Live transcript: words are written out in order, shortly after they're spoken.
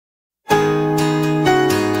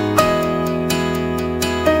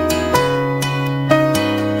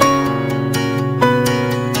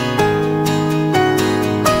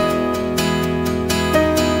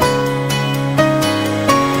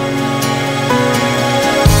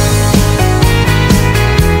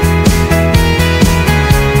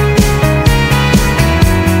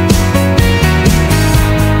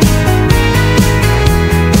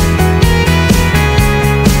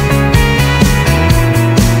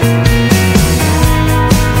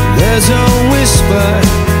whispered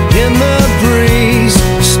in the breeze,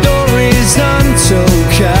 stories untold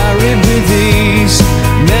carried with ease.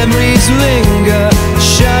 Memories linger,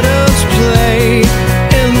 shadows play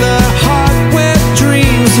in the heart where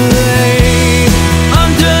dreams lay.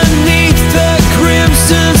 Underneath the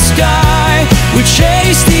crimson sky, we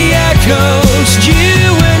chase the echoes,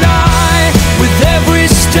 you and I. With every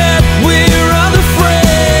step we're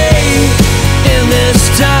unafraid, in this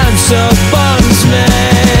dance of bonds made.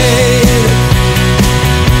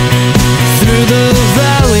 Through the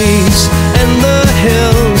valleys and the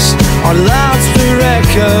hills, our laughter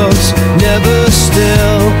echoes, never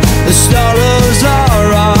still. The sorrows are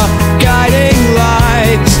our guiding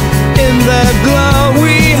lights, in their glow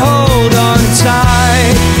we hold on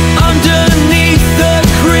tight. Underneath the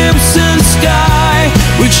crimson sky,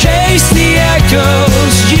 we chase the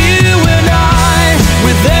echoes, you and I.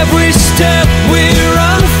 With every step we're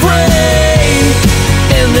unafraid,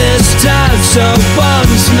 in this dance of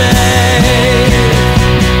bonds made.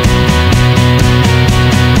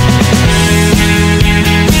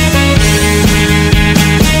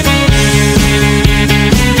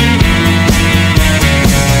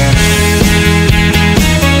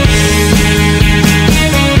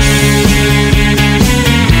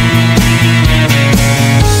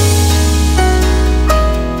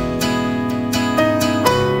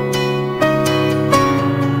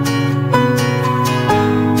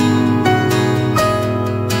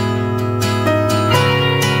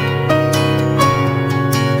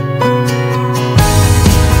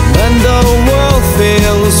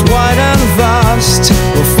 Feels wide and vast,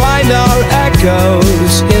 we'll find our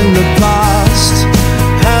echoes in the past.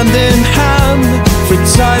 Hand in hand, for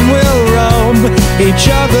time we'll roam, each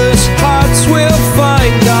other's hearts will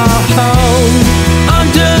find our home.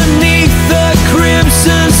 Underneath the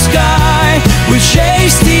crimson sky, we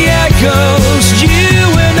chase the echoes, you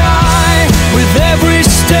and I. With every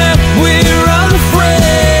step we're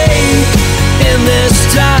unafraid, in this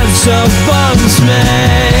dance of bonds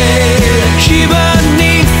made.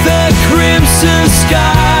 Beneath the crimson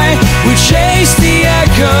sky, we chase the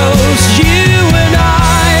echoes, you and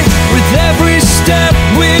I. With every step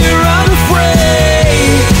we're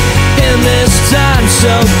unafraid, in this dance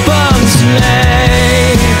of bonds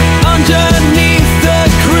made. Underneath the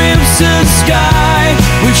crimson sky,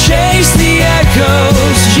 we chase the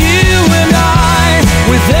echoes, you and I.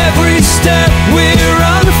 With every step we're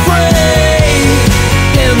unafraid,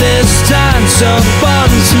 in this dance of bonds.